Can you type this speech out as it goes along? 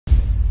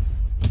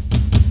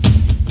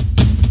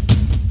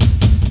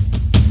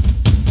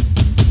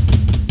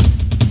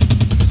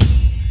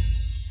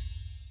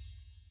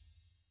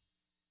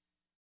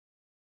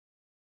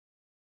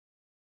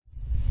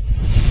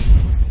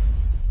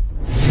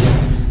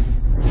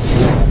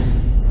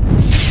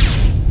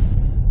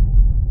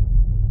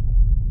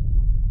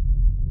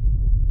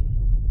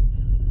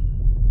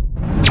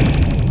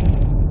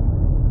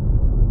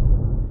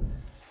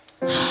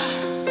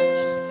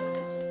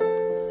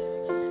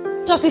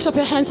Just lift up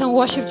your hands and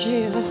worship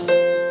Jesus.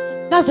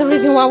 That's the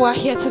reason why we're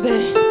here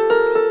today.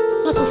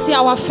 Not to see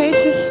our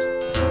faces,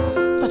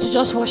 but to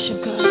just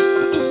worship God.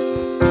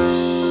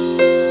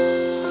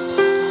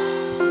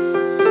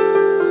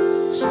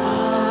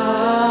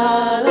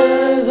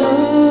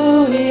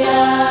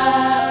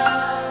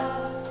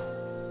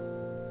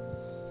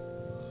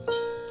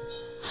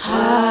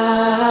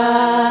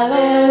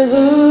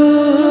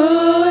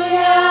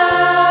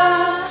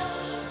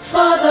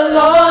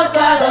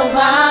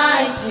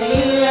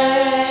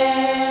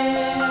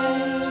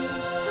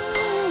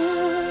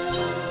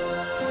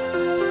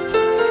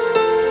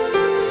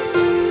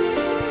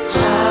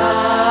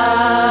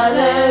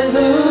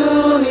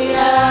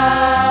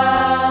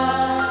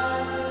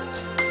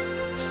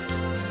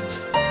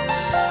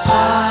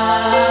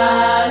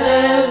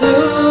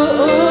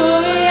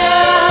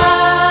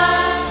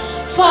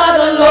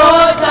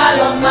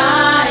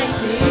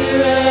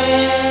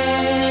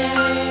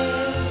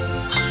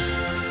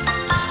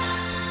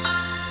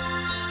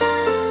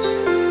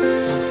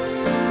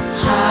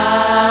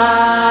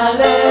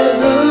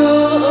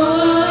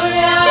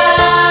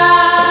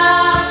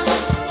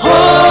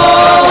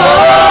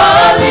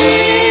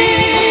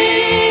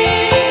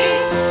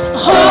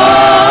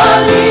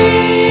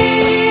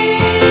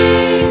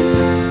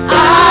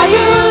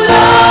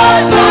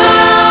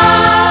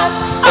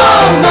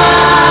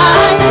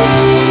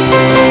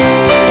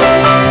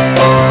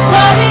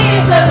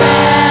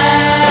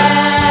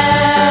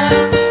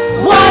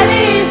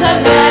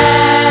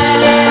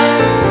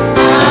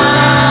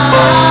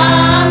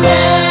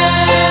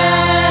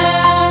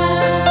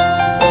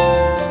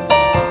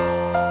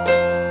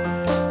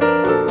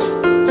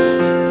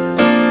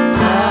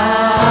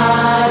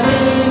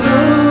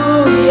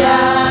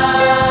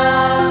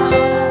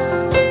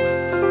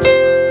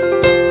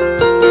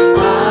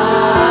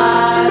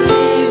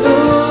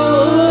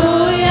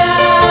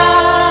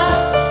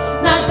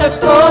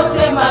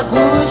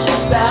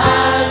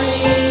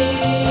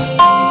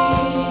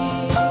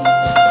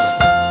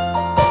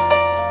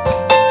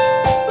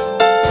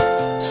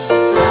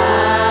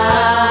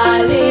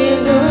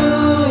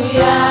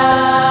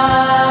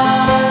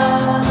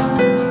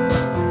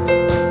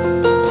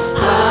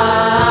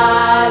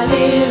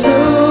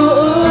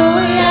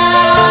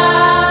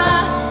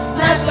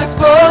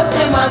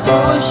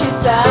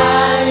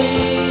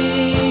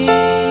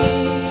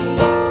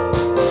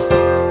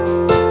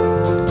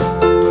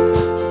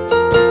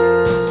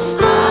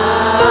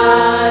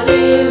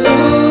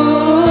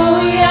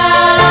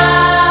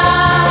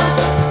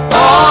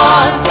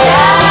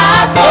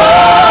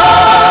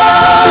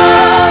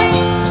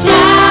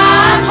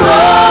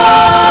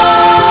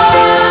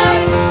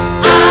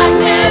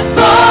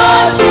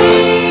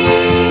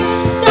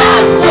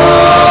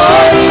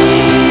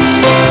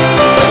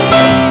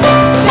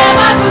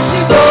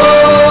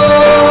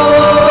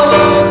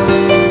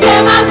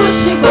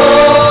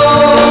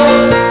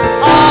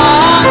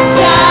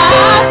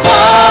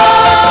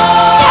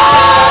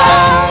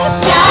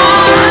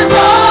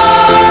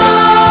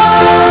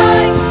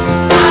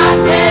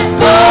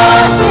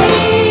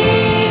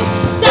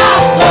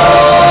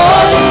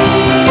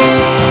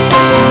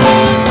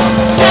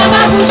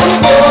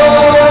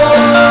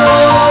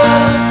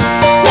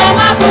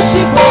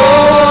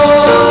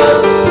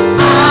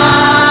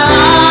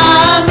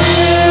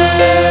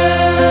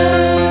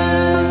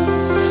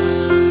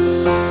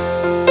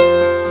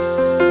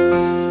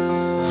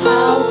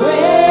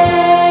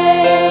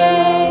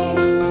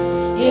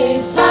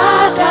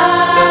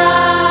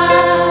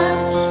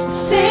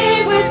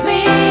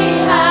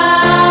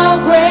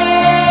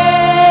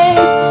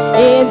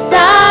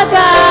 In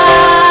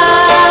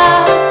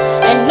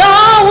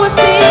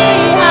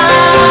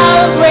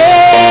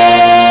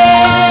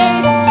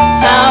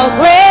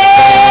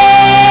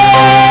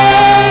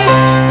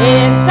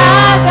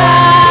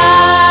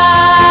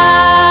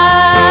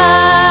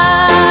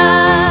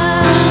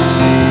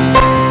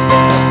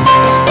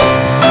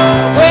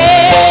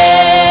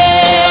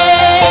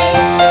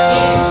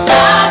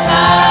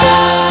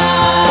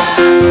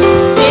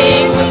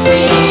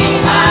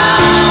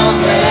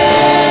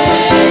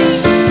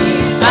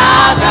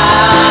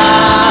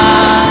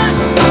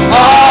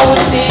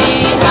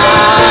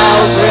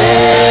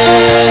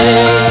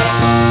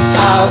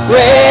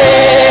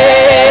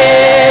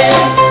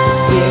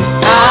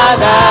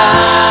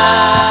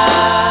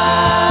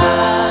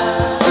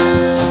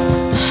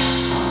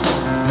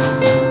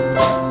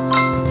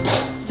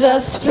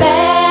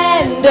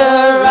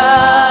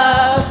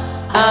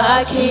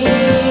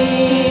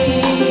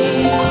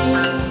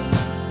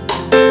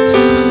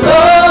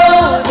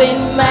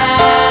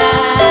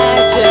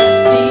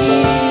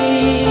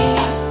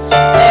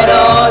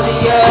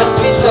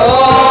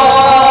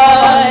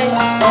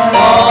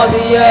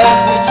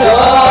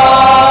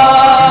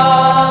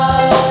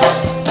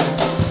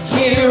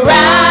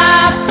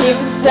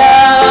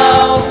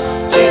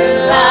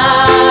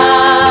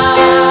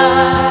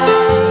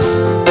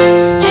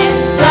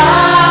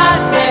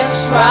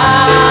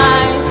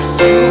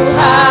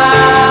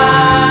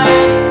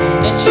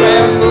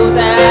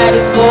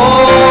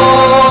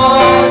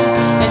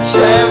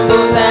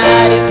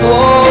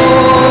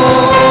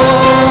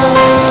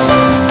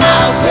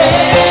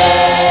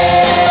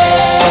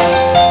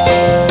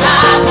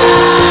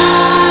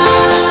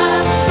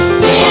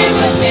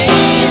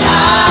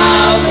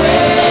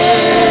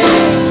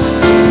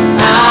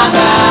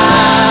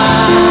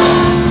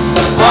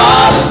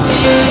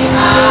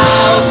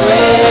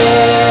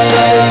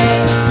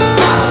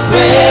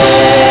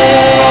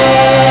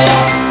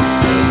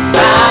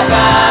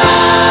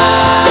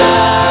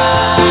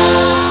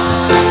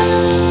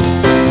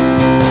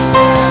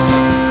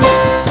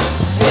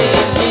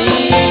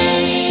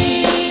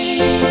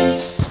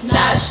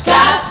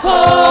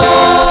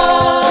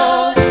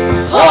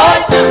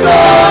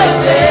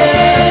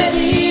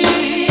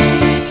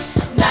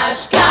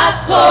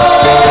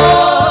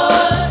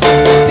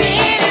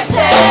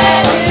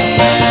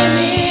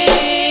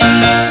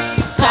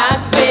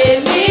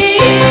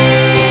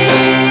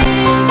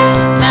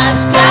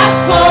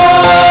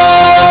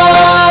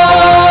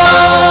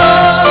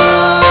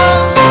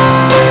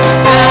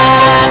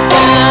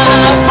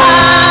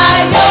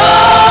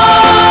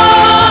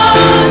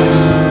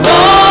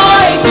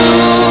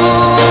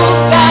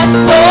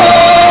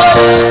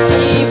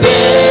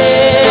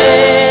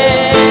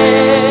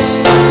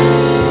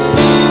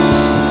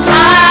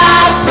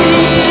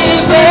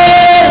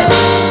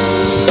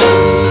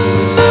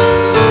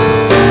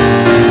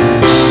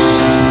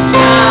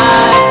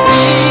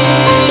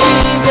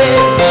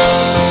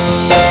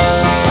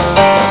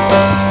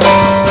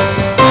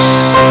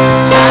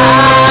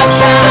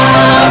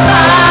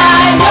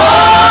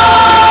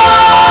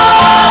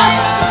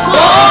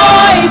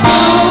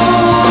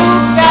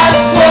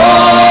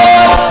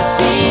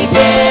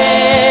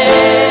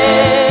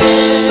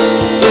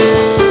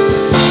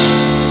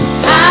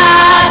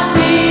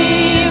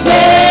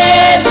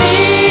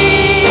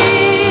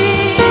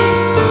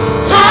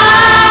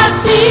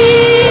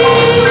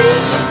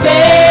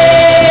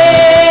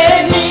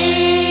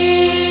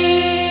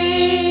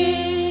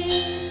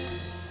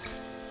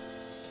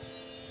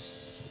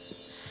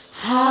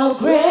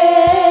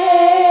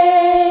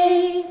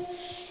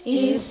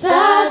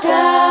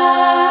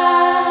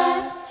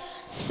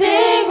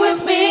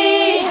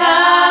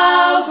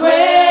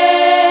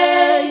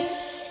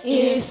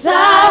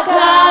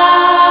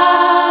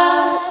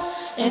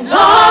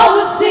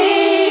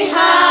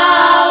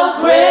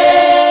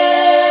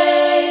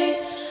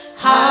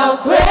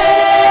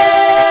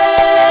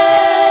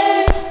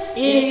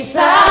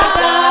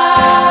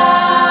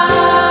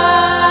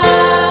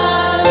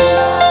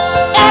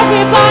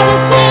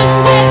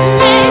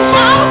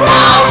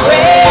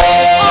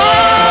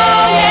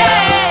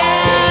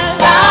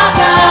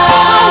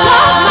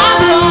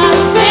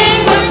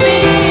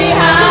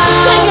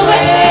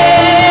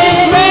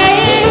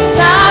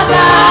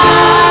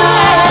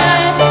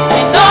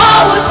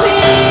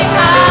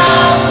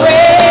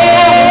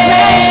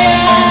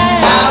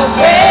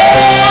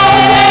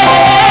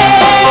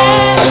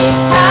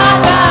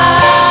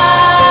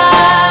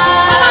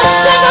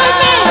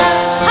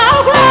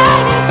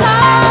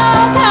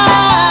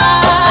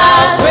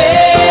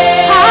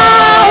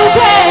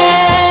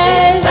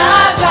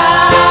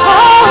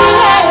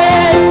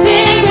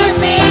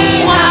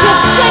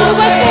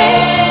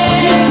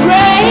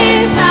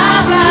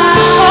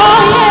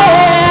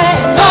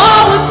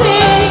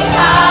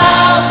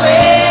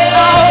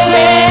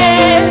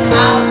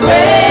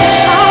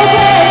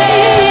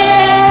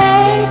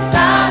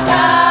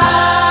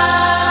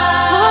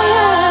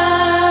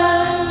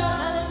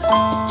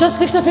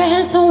up your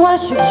hands and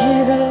worship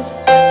Jesus.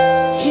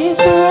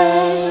 He's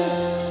great.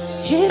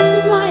 He's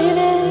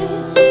mighty.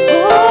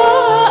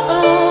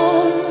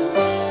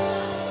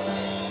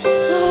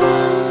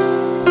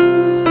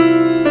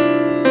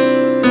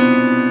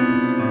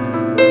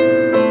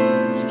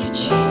 Thank you,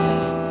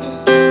 Jesus.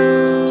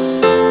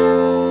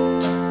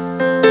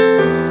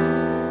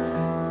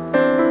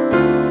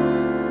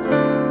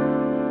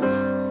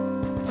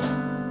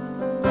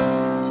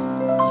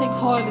 Sing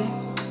holy.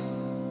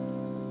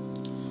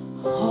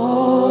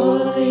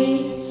 Holy,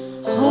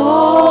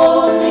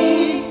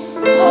 holy,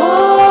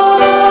 holy,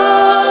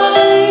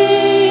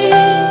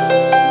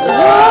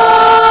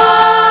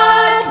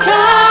 Lord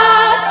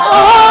God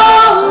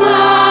Almighty,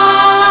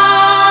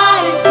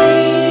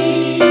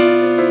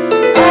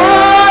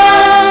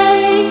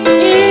 early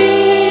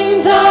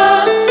in the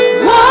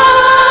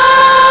morning,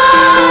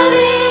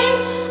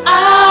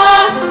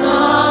 our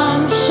sun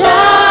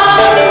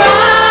shall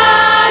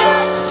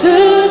rise to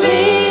thee.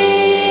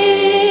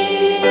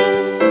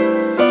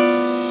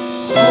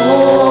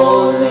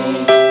 Holy,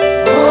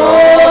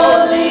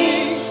 holy,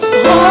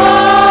 holy,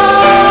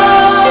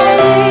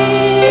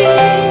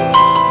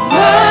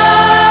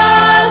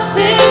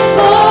 merciful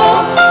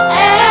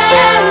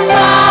and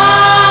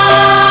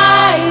mighty,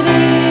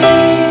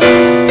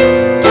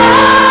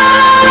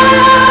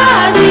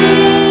 God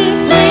in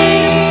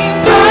three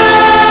persons,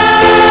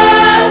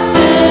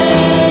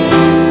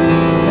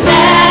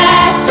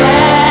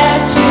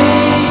 blessed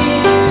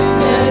Trinity.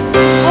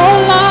 Oh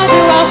Lord,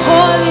 you are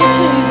holy,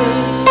 Jesus.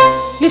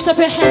 Lift up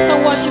your hands and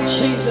worship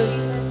Jesus.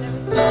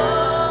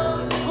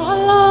 Oh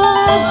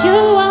Lord, you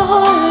are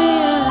holy.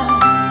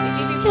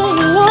 You're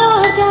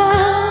Lord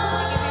God.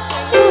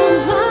 You are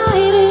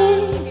mighty.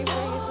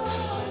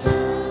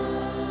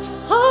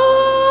 Oh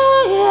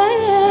yeah,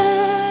 yeah.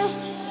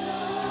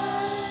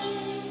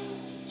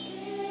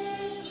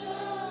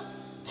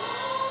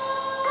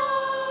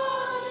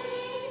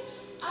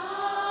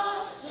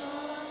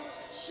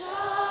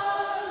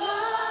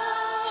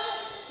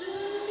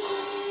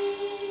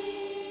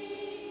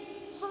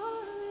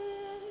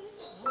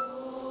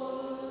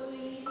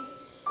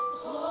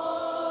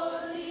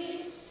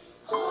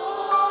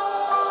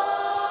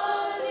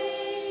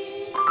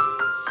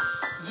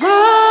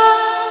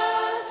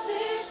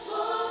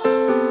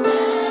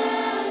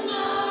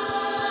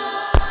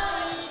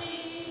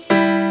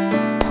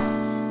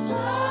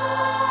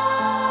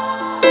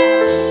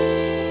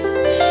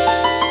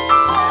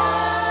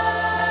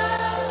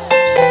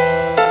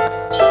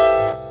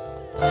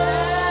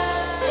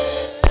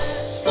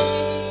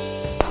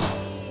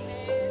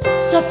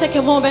 Just take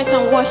a moment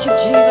and worship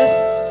Jesus.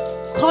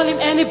 Call him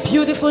any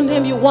beautiful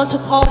name you want to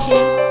call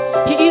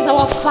him. He is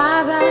our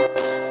Father.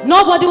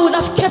 Nobody would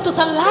have kept us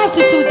alive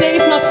till today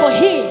if not for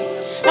him.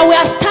 And we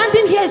are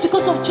standing here is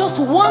because of just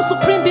one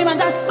supreme being, and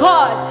that's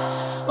God.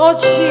 Oh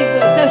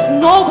Jesus, there's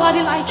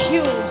nobody like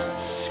you.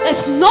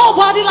 There's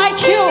nobody like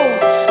you.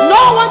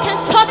 No one can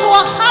touch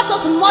our hearts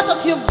as much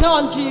as you've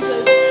done,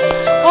 Jesus.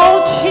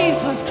 Oh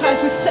Jesus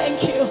Christ, we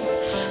thank you.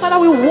 Father,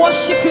 we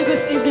worship you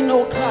this evening,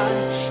 oh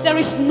God. There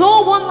is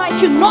no one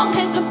like you. None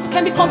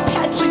can be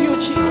compared to you,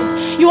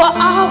 Jesus. You are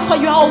Alpha,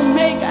 you are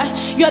Omega.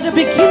 You are the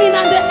beginning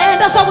and the end.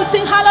 That's why we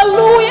sing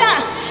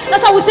hallelujah.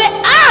 That's why we say,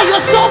 ah, you're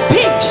so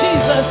big,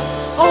 Jesus.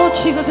 Oh,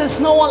 Jesus, there's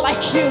no one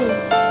like you.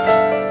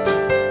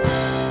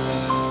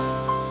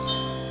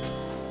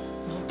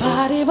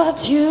 Nobody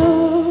but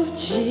you,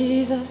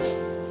 Jesus.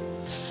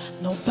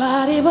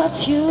 Nobody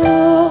but you,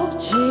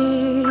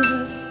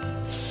 Jesus.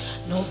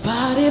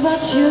 Nobody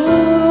but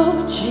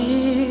you,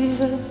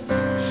 Jesus.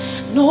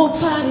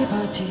 Nobody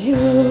but you.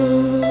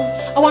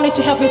 I want you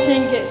to help me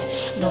sing it.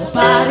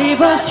 Nobody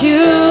but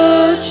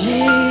you,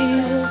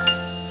 Jesus.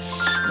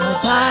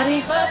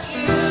 Nobody but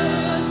you.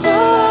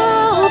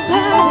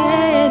 Nobody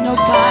but you.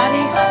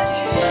 Nobody but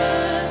you.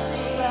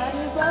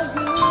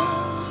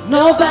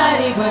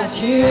 Nobody but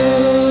you.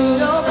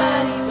 Nobody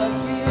but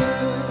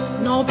you.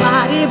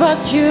 Nobody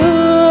but you.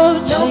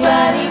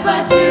 Nobody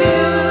but you.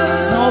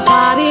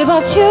 Nobody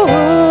but you.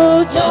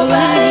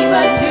 Nobody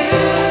but you.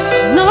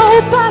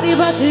 Nobody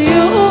but you.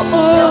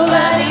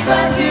 Nobody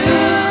but you.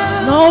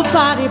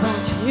 Nobody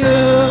but you.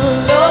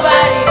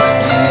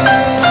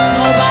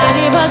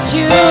 Nobody but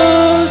you.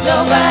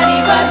 Nobody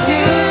but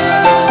you.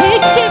 We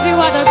give you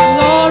all the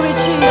glory,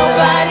 Jesus.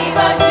 Nobody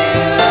but you.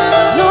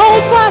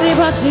 Nobody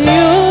but you.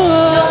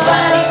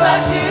 Nobody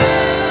but you.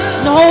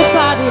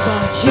 Nobody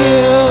but you.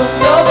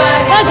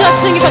 Nobody. Let's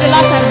just sing it for the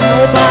last time.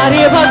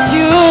 Nobody but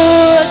you.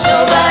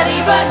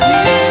 Nobody but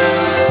you.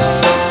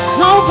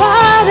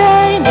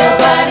 Nobody.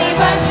 Nobody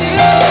but you.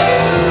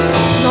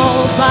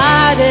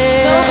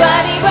 Nobody.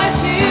 Nobody but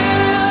you.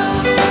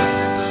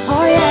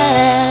 Oh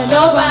yeah.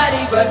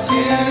 Nobody but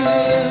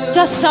you.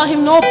 Just tell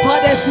him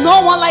nobody. There's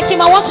no one like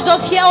him. I want to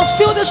just hear us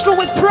fill this room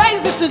with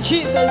praises to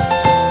Jesus.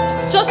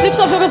 Just lift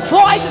up your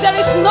voice. There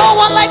is no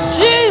one like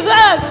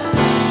Jesus.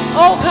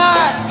 Oh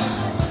God.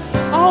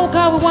 Oh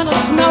God, we want to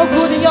smell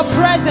good in your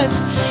presence.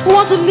 We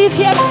want to live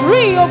here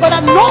free, oh God,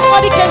 and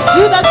nobody can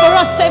do that for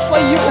us save for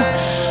you.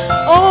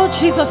 Oh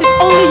Jesus, it's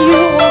only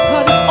you, oh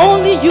God. It's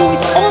only you.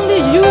 It's only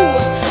you.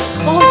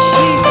 Oh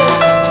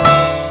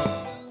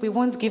Jesus. We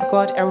won't give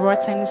God a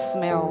rotten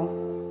smell.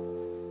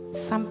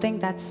 Something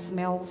that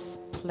smells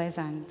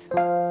pleasant.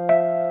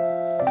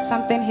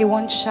 Something he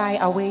won't shy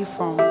away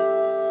from.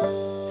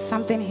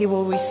 Something he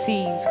will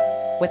receive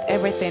with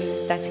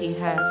everything that he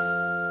has.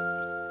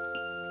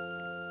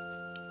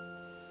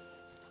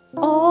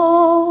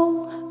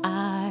 All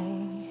I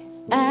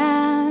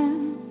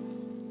am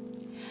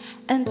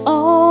and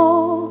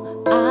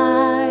all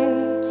I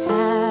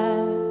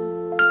have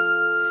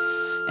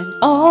and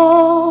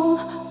all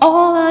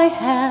I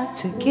have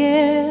to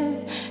give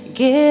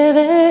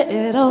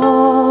it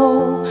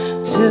all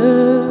to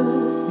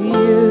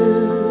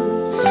you.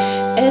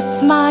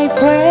 It's my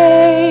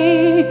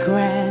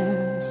fragrance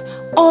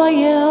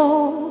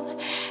oil,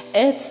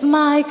 it's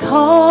my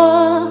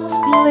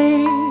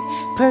costly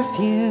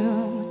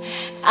perfume.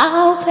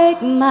 I'll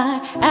take my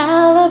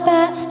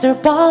alabaster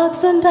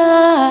box and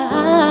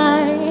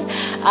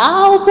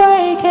I'll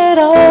break it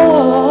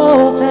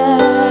open.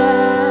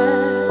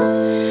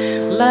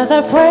 Let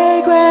the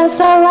fragrance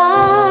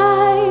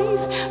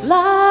arise.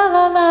 La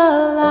la la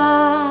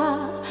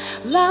la,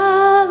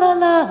 la la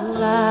la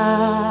la.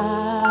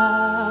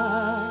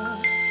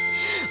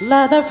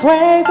 Let the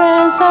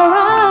fragrance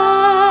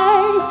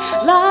arise.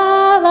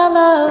 La la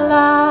la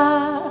la,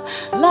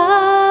 la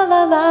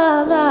la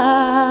la la.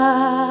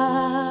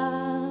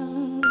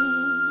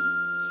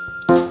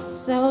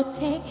 So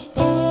take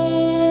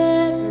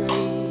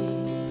every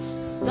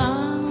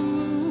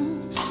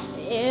song,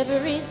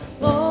 every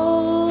spoken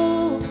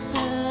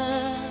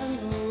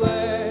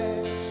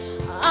word,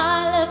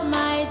 all of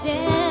my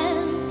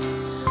dance,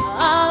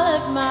 all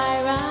of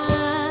my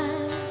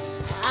rhyme,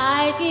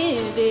 I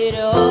give it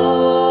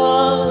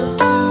all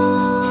to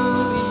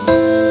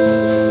you.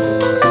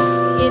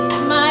 It's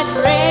my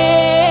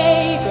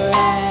fragrance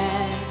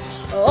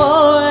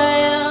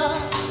oil,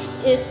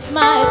 it's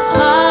my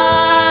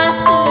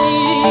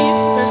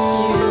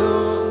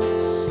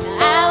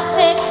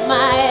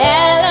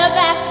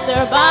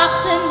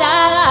box and I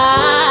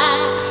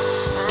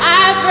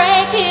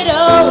break it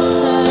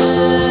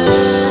open.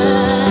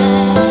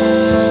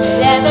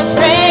 Let the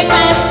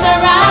fragrance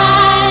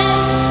arise.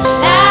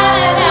 La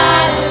la la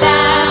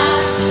la,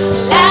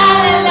 la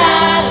la la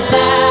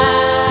la.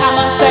 Come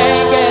on,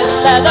 sing it.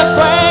 Let the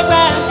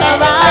fragrance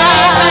arise.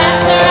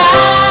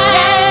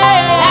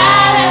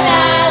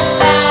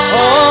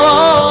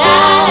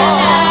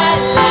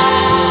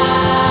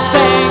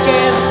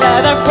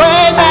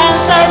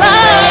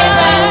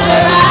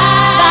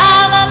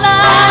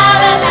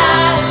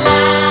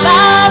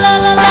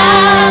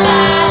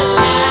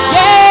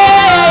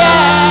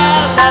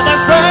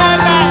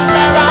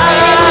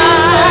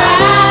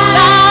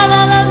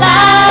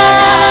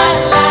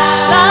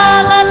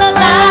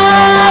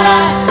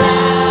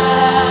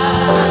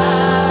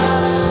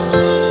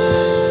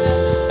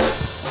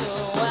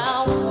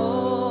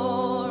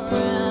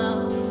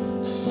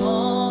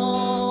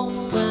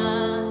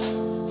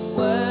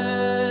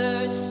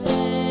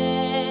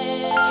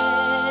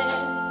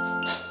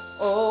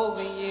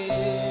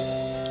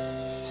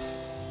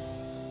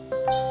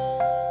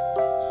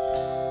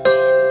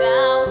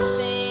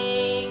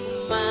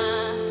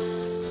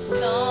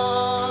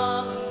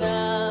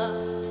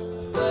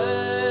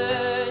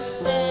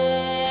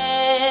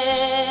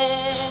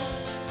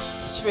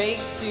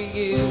 Straight to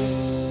you.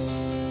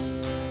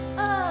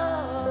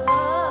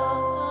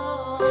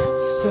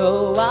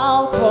 So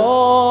I'll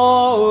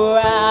pour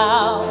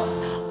out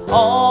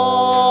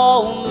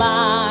all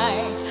my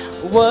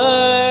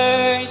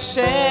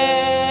worship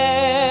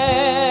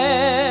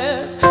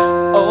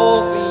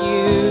over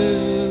you,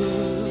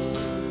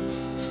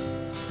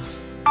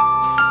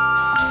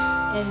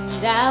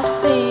 and I'll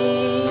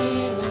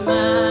sing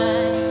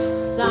my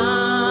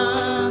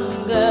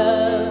song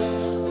of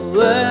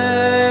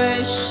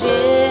worship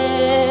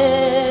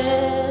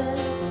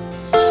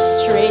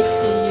straight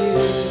to you.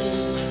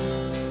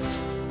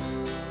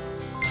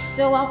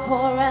 So I'll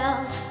pour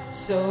out,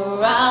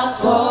 so I'll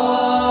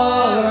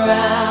pour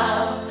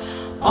out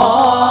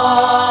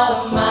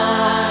all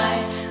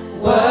my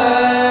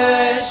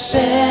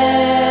worship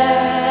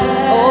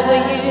over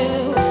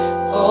you,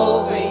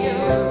 over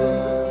you.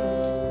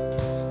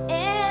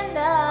 And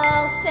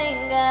I'll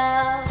sing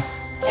out,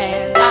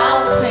 and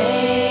I'll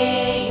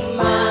sing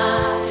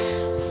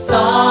my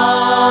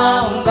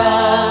song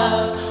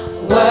of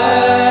worship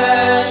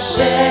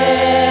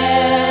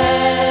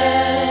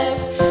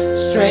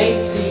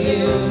straight to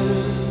you.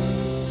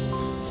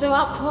 So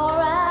I'll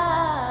pour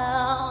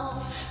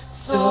out,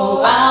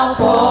 so I'll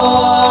pour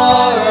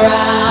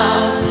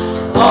out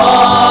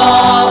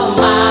all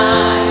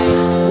my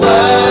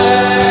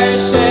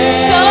worship.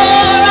 So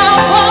I'll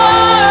pour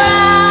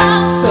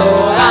out, so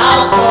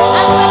I'll pour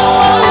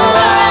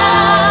out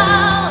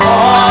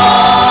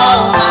all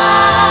my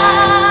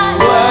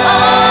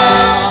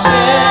worship.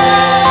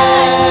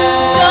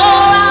 So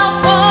I'll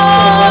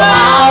pour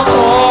out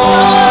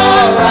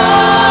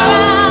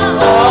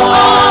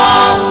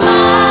all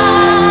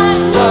my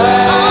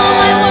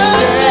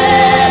worship.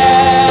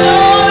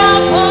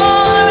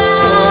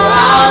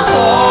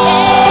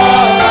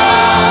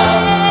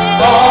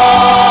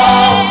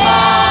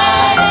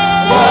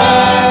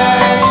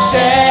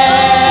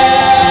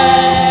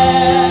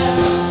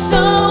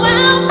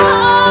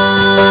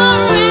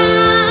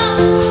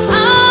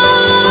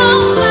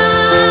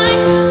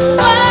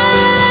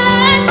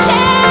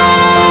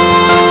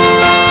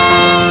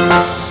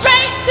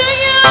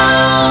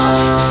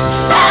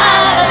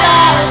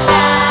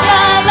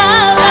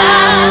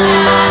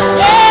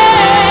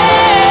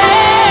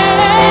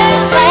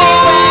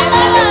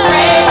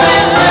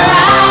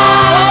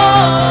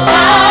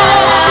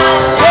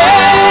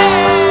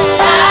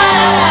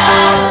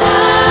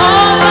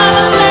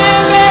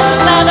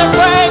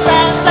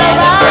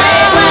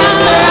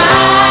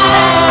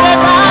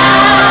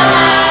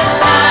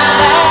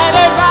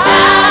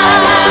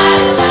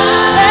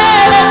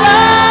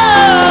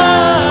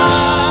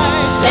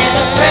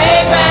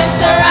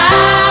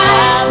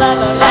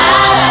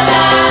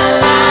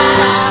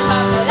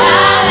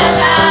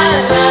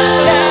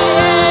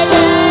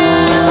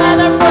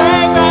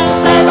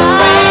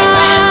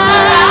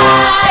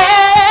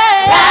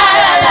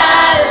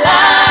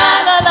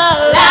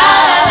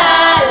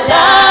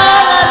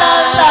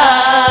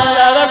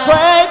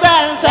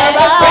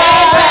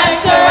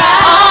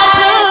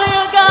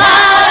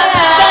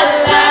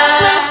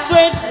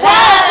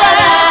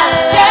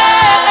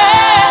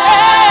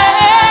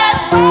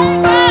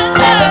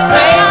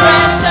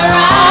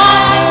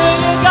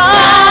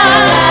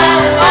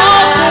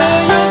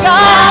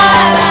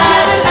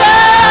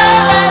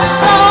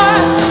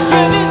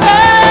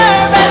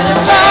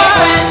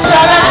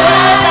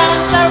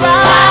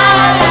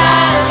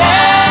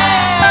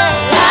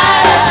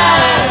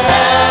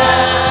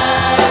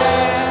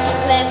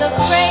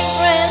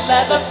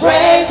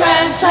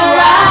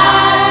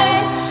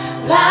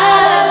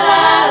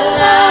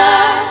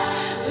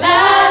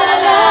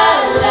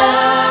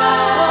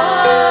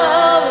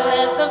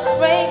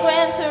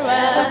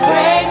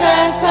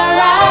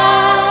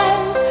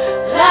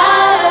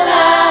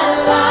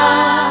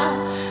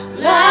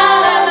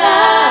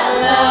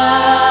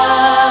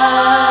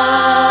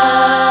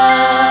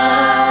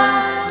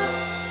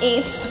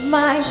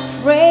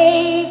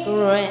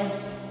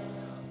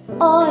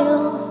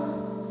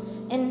 oil,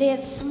 and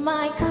it's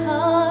my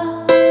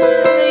costly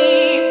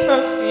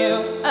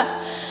perfume.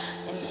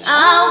 And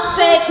I'll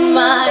take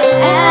my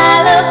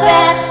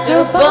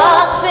alabaster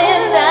box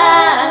and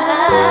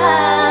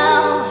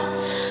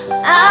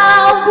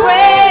I'll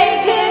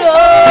break it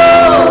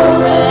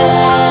open.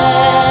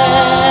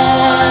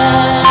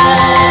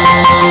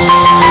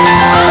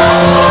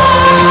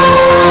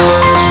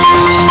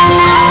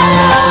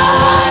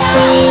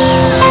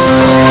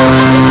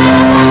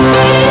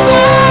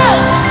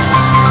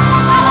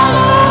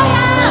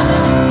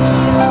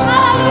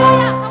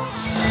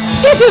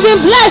 If you've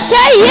been blessed,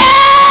 say yeah!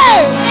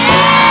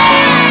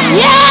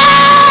 Yeah!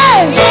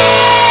 Yeah!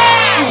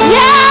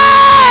 Yeah!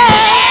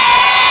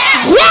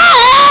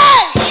 Yeah!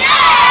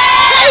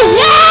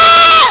 Yeah!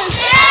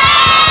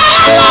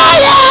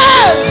 Hallelujah!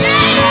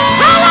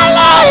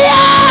 Hallelujah!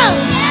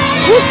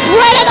 We've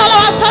traded all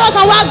our sorrows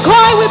and we're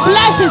going with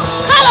blessings.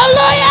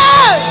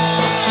 Hallelujah!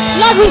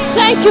 Lord, we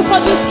thank you for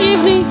this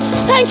evening.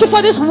 Thank you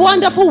for this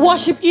wonderful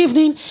worship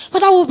evening.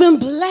 Father, we've been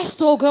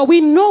blessed, oh God.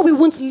 We know we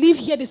won't leave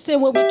here the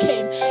same way we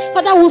came.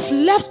 Father, we've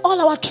left all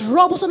our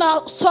troubles and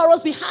our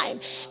sorrows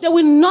behind. They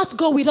will not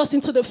go with us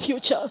into the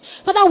future.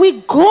 Father,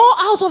 we go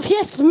out of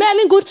here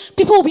smelling good.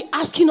 People will be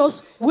asking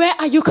us, where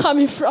are you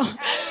coming from?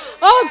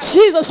 Oh,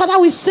 Jesus. Father,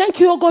 we thank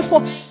you, oh God,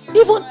 for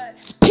even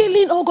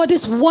spilling, oh God,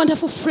 this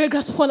wonderful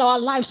fragrance upon our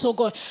lives, oh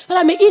God.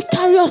 Father, may it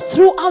carry us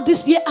throughout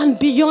this year and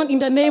beyond in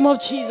the name of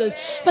Jesus.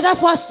 Father,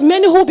 for as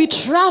many who will be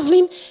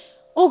traveling,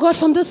 oh God,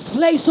 from this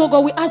place, oh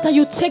God, we ask that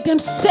you take them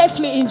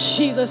safely in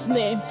Jesus'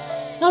 name.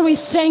 Lord, we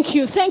thank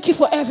you. Thank you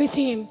for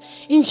everything.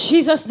 In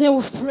Jesus' name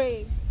we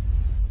pray.